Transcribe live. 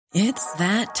It's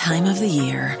that time of the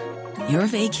year. Your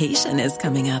vacation is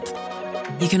coming up.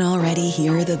 You can already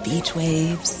hear the beach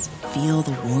waves, feel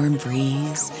the warm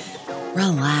breeze,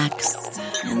 relax,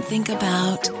 and think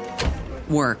about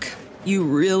work. You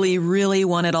really, really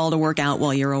want it all to work out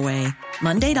while you're away.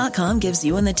 Monday.com gives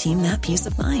you and the team that peace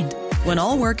of mind. When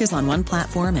all work is on one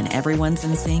platform and everyone's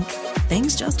in sync,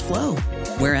 things just flow.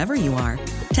 Wherever you are,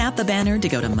 tap the banner to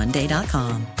go to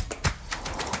Monday.com.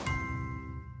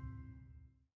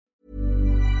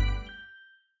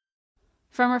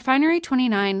 From Refinery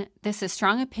 29, this is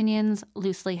Strong Opinions,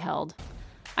 Loosely Held.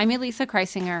 I'm Elisa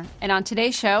Kreisinger, and on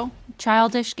today's show,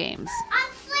 Childish Games.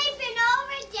 I'm sleeping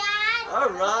over, Dad! All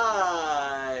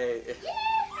right!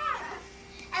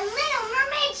 Yeah! A Little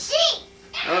Mermaid sheet!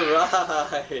 All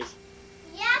right!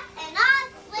 Yep, and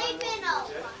I'm sleeping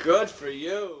over. Good for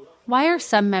you! Why are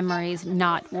some memories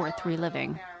not worth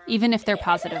reliving, even if they're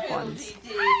positive ones?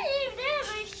 I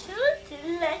never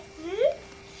should let you.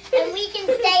 And we can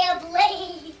stay up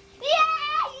late. Yeah,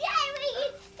 we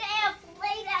can stay up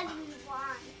late as we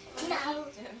want. No.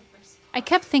 I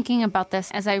kept thinking about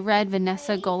this as I read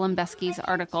Vanessa Golembeski's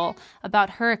article about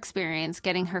her experience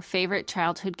getting her favorite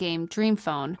childhood game, Dream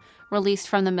Phone, released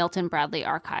from the Milton Bradley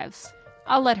archives.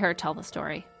 I'll let her tell the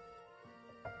story.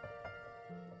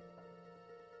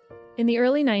 In the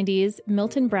early 90s,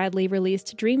 Milton Bradley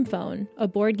released Dream Phone, a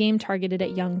board game targeted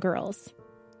at young girls.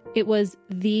 It was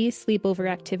the sleepover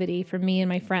activity for me and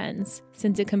my friends,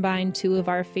 since it combined two of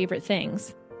our favorite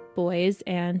things, boys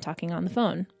and talking on the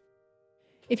phone.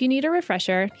 If you need a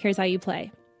refresher, here's how you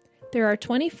play. There are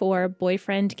 24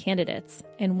 boyfriend candidates,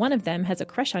 and one of them has a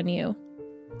crush on you.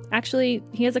 Actually,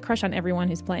 he has a crush on everyone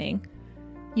who's playing.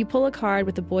 You pull a card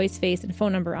with the boy's face and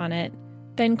phone number on it,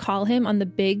 then call him on the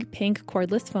big pink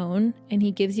cordless phone, and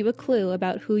he gives you a clue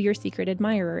about who your secret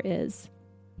admirer is.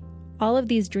 All of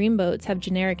these dreamboats have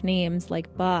generic names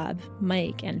like Bob,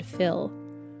 Mike, and Phil.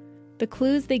 The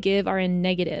clues they give are in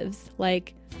negatives,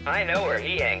 like, I know where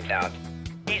he hangs out.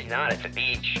 He's not at the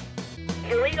beach.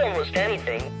 He'll eat almost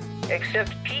anything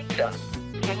except pizza.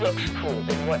 He looks cool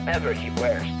in whatever he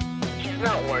wears. He's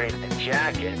not wearing a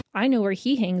jacket. I know where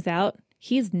he hangs out.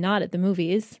 He's not at the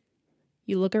movies.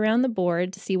 You look around the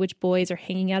board to see which boys are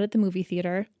hanging out at the movie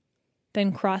theater,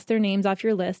 then cross their names off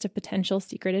your list of potential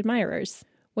secret admirers.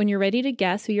 When you're ready to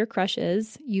guess who your crush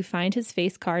is, you find his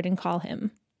face card and call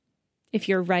him. If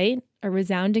you're right, a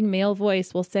resounding male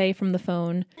voice will say from the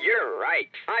phone, You're right.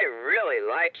 I really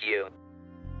like you.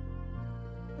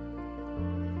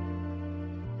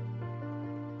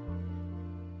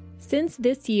 Since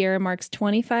this year marks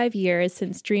 25 years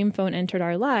since Dream Phone entered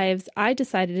our lives, I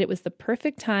decided it was the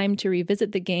perfect time to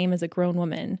revisit the game as a grown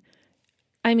woman.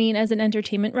 I mean, as an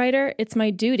entertainment writer, it's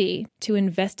my duty to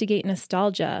investigate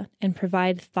nostalgia and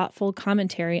provide thoughtful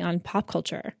commentary on pop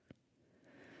culture.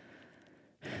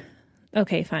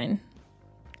 Okay, fine.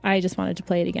 I just wanted to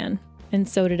play it again, and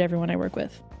so did everyone I work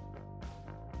with.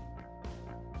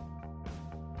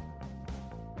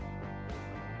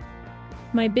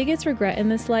 My biggest regret in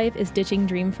this life is ditching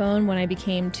Dream Phone when I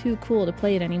became too cool to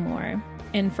play it anymore.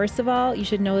 And first of all, you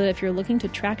should know that if you're looking to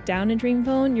track down a Dream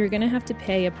Phone, you're going to have to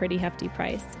pay a pretty hefty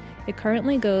price. It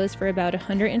currently goes for about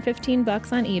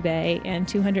 $115 on eBay and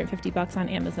 $250 on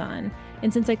Amazon.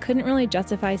 And since I couldn't really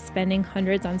justify spending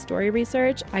hundreds on story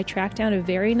research, I tracked down a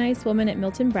very nice woman at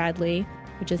Milton Bradley,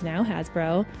 which is now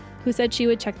Hasbro, who said she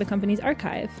would check the company's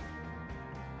archive.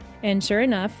 And sure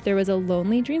enough, there was a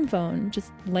lonely Dream Phone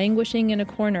just languishing in a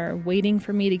corner, waiting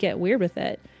for me to get weird with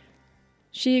it.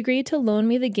 She agreed to loan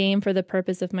me the game for the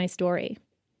purpose of my story.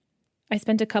 I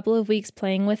spent a couple of weeks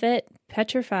playing with it,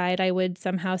 petrified I would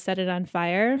somehow set it on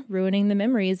fire, ruining the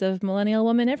memories of millennial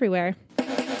women everywhere. Who's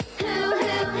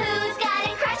got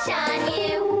a crush on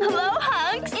you? Hello,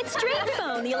 hunks! It's Dream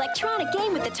Phone, the electronic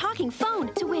game with the talking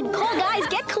phone. To win cool guys,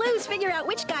 get clues, figure out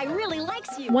which guy really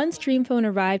likes you. Once Dream Phone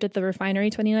arrived at the Refinery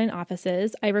 29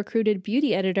 offices, I recruited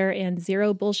beauty editor and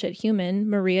zero bullshit human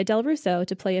Maria Del Russo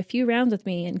to play a few rounds with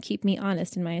me and keep me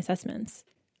honest in my assessments.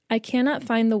 I cannot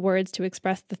find the words to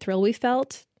express the thrill we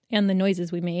felt and the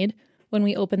noises we made when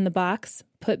we opened the box,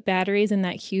 put batteries in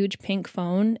that huge pink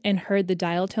phone, and heard the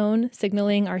dial tone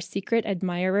signaling our secret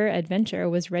admirer adventure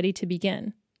was ready to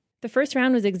begin. The first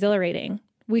round was exhilarating.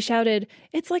 We shouted,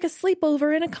 "It's like a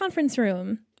sleepover in a conference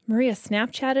room." Maria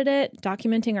Snapchatted it,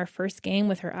 documenting our first game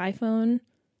with her iPhone.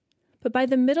 But by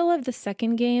the middle of the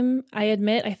second game, I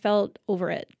admit I felt over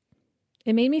it.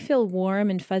 It made me feel warm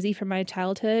and fuzzy from my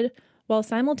childhood, while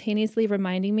simultaneously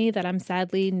reminding me that I'm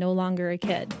sadly no longer a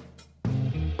kid.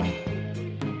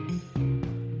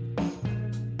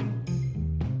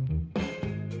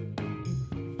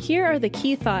 Here are the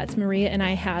key thoughts Maria and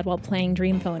I had while playing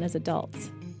Dream Phone as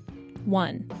adults.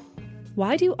 1.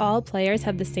 Why do all players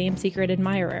have the same secret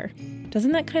admirer?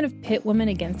 Doesn't that kind of pit women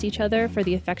against each other for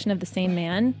the affection of the same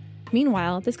man?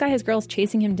 Meanwhile, this guy has girls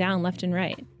chasing him down left and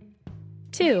right.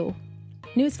 2.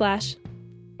 Newsflash.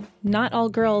 Not all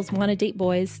girls want to date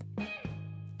boys.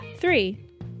 3.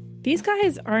 These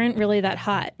guys aren't really that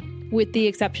hot, with the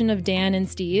exception of Dan and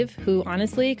Steve, who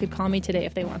honestly could call me today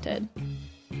if they wanted.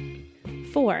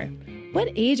 4. What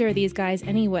age are these guys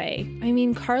anyway? I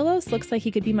mean, Carlos looks like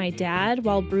he could be my dad,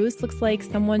 while Bruce looks like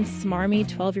someone's smarmy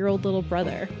 12-year-old little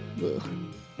brother. Ugh.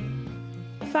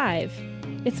 5.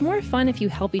 It's more fun if you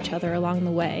help each other along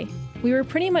the way. We were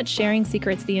pretty much sharing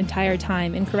secrets the entire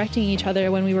time and correcting each other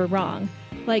when we were wrong.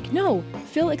 Like, no,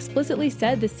 Phil explicitly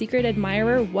said the secret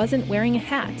admirer wasn't wearing a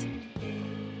hat.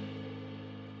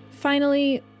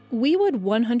 Finally, we would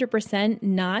 100%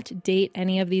 not date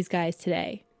any of these guys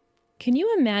today. Can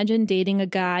you imagine dating a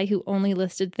guy who only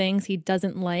listed things he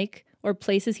doesn't like or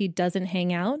places he doesn't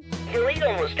hang out? He'll eat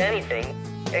almost anything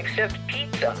except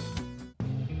pizza.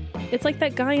 It's like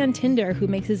that guy on Tinder who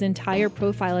makes his entire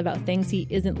profile about things he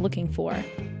isn't looking for.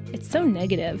 It's so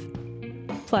negative.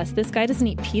 Plus, this guy doesn't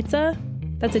eat pizza?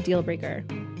 That's a deal breaker.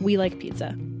 We like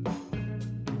pizza.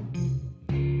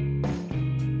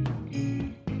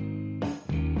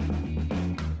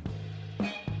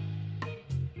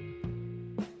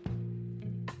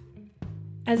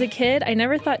 As a kid, I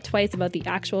never thought twice about the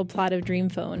actual plot of Dream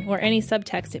Phone or any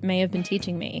subtext it may have been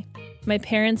teaching me. My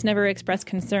parents never expressed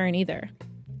concern either.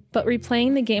 But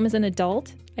replaying the game as an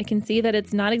adult, I can see that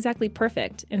it's not exactly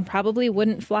perfect and probably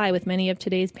wouldn't fly with many of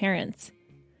today's parents.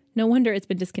 No wonder it's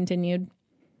been discontinued.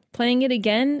 Playing it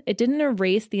again, it didn't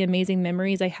erase the amazing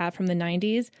memories I have from the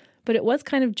 90s, but it was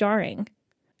kind of jarring.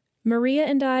 Maria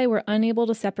and I were unable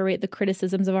to separate the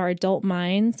criticisms of our adult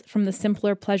minds from the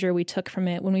simpler pleasure we took from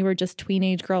it when we were just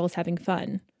teenage girls having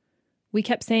fun. We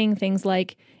kept saying things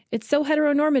like, "It's so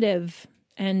heteronormative,"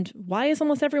 and "Why is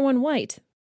almost everyone white?"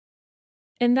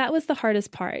 And that was the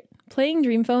hardest part. Playing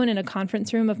Dream Phone in a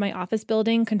conference room of my office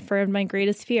building confirmed my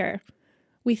greatest fear.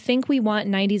 We think we want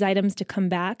 90s items to come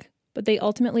back, but they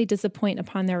ultimately disappoint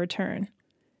upon their return.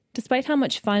 Despite how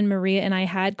much fun Maria and I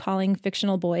had calling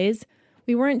fictional boys,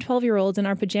 we weren't 12-year-olds in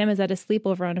our pajamas at a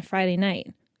sleepover on a Friday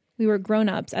night. We were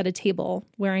grown-ups at a table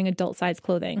wearing adult-sized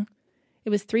clothing.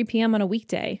 It was 3 p.m. on a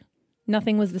weekday.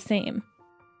 Nothing was the same.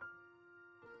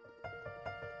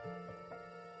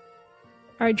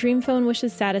 Our Dream Phone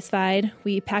wishes satisfied,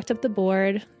 we packed up the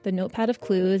board, the notepad of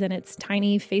clues, and its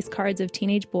tiny face cards of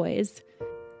teenage boys.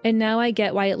 And now I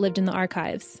get why it lived in the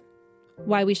archives.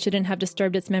 Why we shouldn't have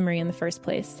disturbed its memory in the first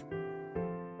place.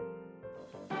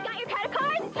 Got your pad of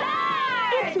cards?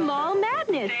 It's Mall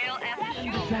Madness.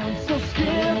 Sounds so skip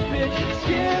it,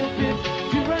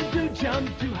 to run, to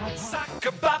jump, to hop. Soccer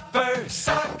bopper.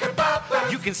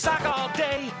 You can sock all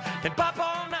day and bop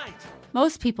all night.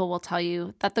 Most people will tell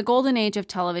you that the golden age of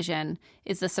television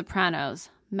is The Sopranos,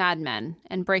 Mad Men,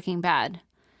 and Breaking Bad.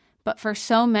 But for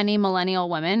so many millennial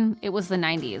women, it was the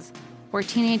 90s, where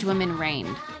teenage women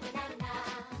reigned.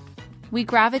 We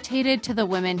gravitated to the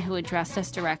women who addressed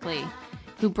us directly,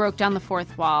 who broke down the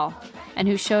fourth wall, and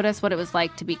who showed us what it was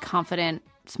like to be confident,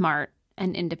 smart,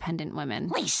 and independent women.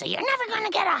 Lisa, you're never going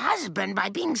to get a husband by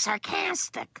being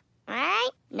sarcastic. All right?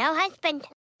 No husband.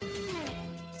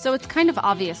 So it's kind of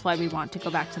obvious why we want to go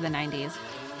back to the 90s.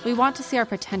 We want to see our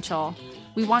potential.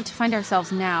 We want to find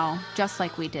ourselves now, just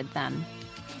like we did then.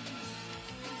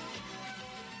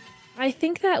 I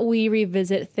think that we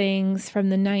revisit things from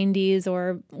the 90s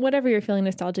or whatever you're feeling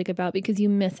nostalgic about because you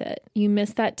miss it. You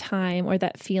miss that time or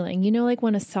that feeling. You know, like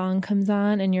when a song comes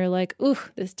on and you're like, ooh,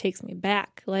 this takes me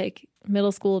back, like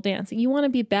middle school dance. You want to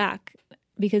be back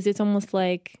because it's almost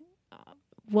like,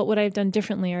 what would I have done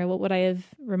differently or what would I have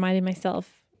reminded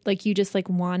myself? Like you just like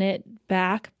want it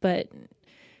back, but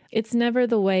it's never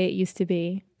the way it used to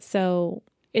be. So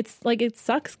it's like it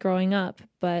sucks growing up,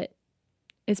 but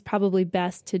it's probably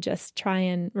best to just try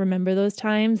and remember those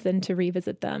times than to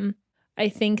revisit them. I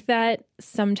think that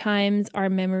sometimes our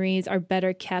memories are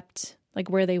better kept like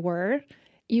where they were.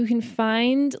 You can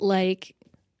find like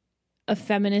a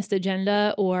feminist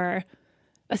agenda or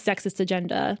a sexist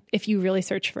agenda if you really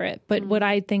search for it. But what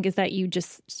I think is that you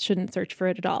just shouldn't search for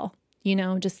it at all. You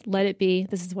know, just let it be.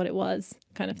 This is what it was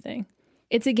kind of thing.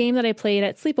 It's a game that I played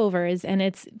at sleepovers, and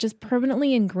it's just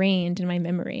permanently ingrained in my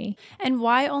memory. And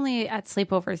why only at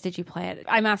sleepovers did you play it?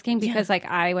 I'm asking because, like,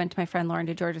 I went to my friend Lauren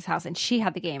DeGeorge's house, and she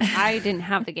had the game. I didn't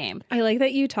have the game. I like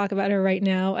that you talk about her right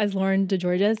now as Lauren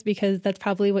DeGeorge's, because that's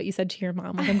probably what you said to your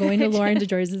mom. Like, I'm going to Lauren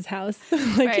DeGeorge's house.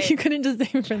 Like, right. You couldn't just say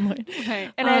your friend Lauren.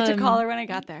 Right. And I had to call her when I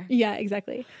got there. Yeah,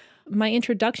 exactly. My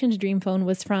introduction to Dream Phone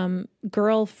was from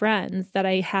girl friends that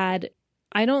I had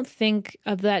I don't think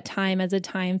of that time as a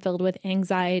time filled with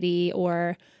anxiety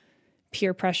or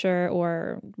peer pressure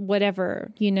or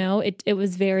whatever, you know? It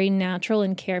was very natural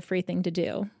and carefree thing to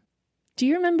do. Do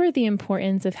you remember the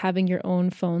importance of having your own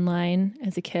phone line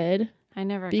as a kid? I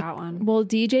never got one. Well,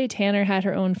 DJ Tanner had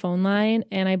her own phone line,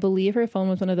 and I believe her phone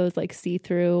was one of those like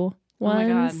see-through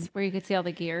ones. Oh my God, where you could see all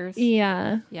the gears.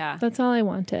 Yeah. Yeah. That's all I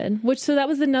wanted. So that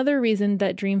was another reason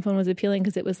that Dream Phone was appealing,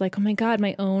 because it was like, oh my God,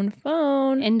 my own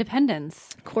phone. Independence.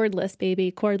 Cordless, baby,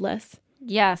 cordless.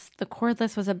 Yes, the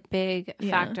cordless was a big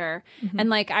factor. Mm-hmm.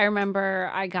 And like, I remember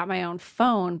I got my own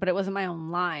phone, but it wasn't my own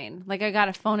line. Like, I got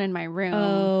a phone in my room.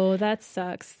 Oh, that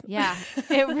sucks. Yeah.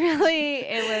 It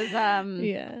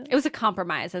was a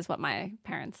compromise, is what my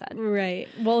parents said. Right.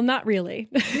 Well, not really.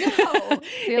 No,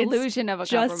 the illusion of a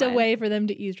compromise. Just a way for them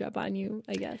to eavesdrop on you,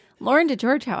 I guess. Lauren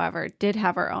DeGeorge, however, did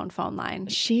have her own phone line.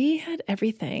 She had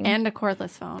everything. And a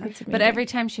cordless phone. But every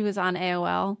time she was on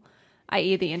AOL,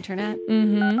 i.e. the internet,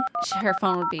 her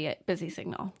phone would be at busy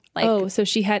signal. Like, so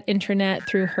she had internet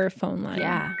through her phone line.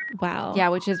 Yeah. Wow. Yeah,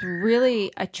 which is really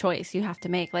a choice you have to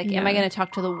make. Like, am I going to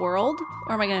talk to the world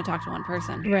or am I going to talk to one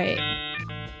person? Right.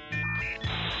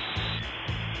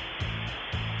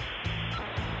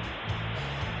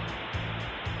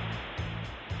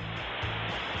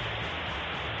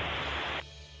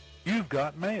 You've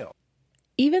got mail.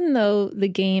 Even though the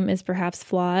game is perhaps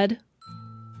flawed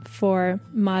for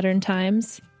modern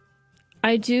times,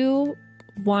 I do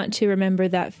want to remember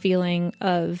that feeling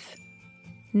of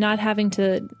not having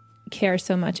to care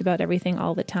so much about everything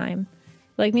all the time.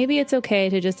 Like, maybe it's okay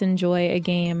to just enjoy a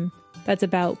game that's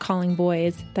about calling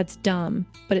boys, that's dumb,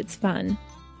 but it's fun.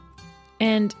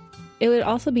 And it would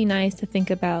also be nice to think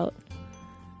about,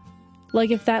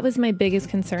 like, if that was my biggest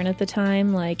concern at the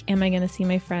time, like, am I going to see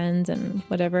my friends and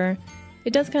whatever,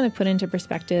 it does kind of put into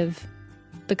perspective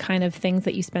the kind of things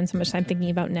that you spend so much time thinking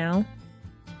about now.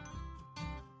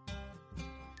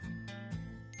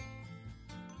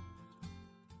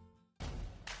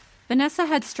 Vanessa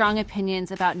had strong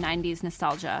opinions about 90s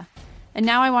nostalgia, and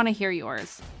now I want to hear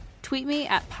yours. Tweet me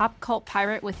at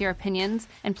PopCultPirate with your opinions,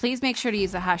 and please make sure to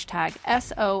use the hashtag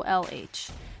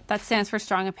SOLH. That stands for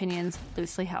Strong Opinions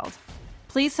Loosely Held.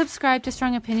 Please subscribe to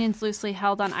Strong Opinions Loosely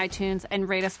Held on iTunes and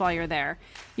rate us while you're there.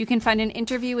 You can find an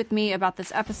interview with me about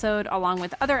this episode, along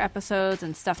with other episodes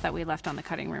and stuff that we left on the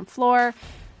cutting room floor,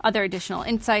 other additional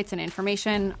insights and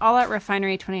information, all at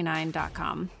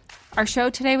Refinery29.com. Our show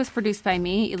today was produced by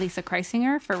me, Elisa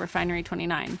Kreisinger, for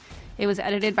Refinery29. It was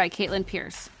edited by Caitlin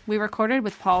Pierce. We recorded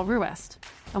with Paul Ruest.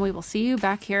 And we will see you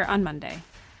back here on Monday.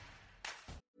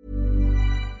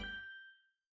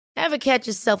 Ever catch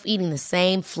yourself eating the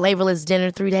same flavorless dinner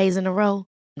 3 days in a row?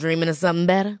 Dreaming of something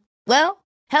better? Well,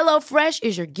 HelloFresh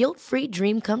is your guilt-free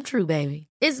dream come true, baby.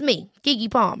 It's me,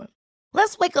 Keke Palmer.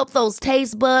 Let's wake up those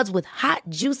taste buds with hot,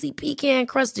 juicy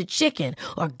pecan-crusted chicken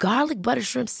or garlic butter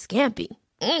shrimp scampi.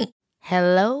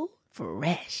 Hello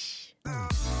Fresh.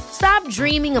 Stop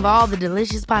dreaming of all the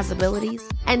delicious possibilities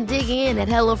and dig in at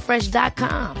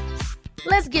HelloFresh.com.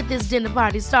 Let's get this dinner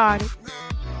party started.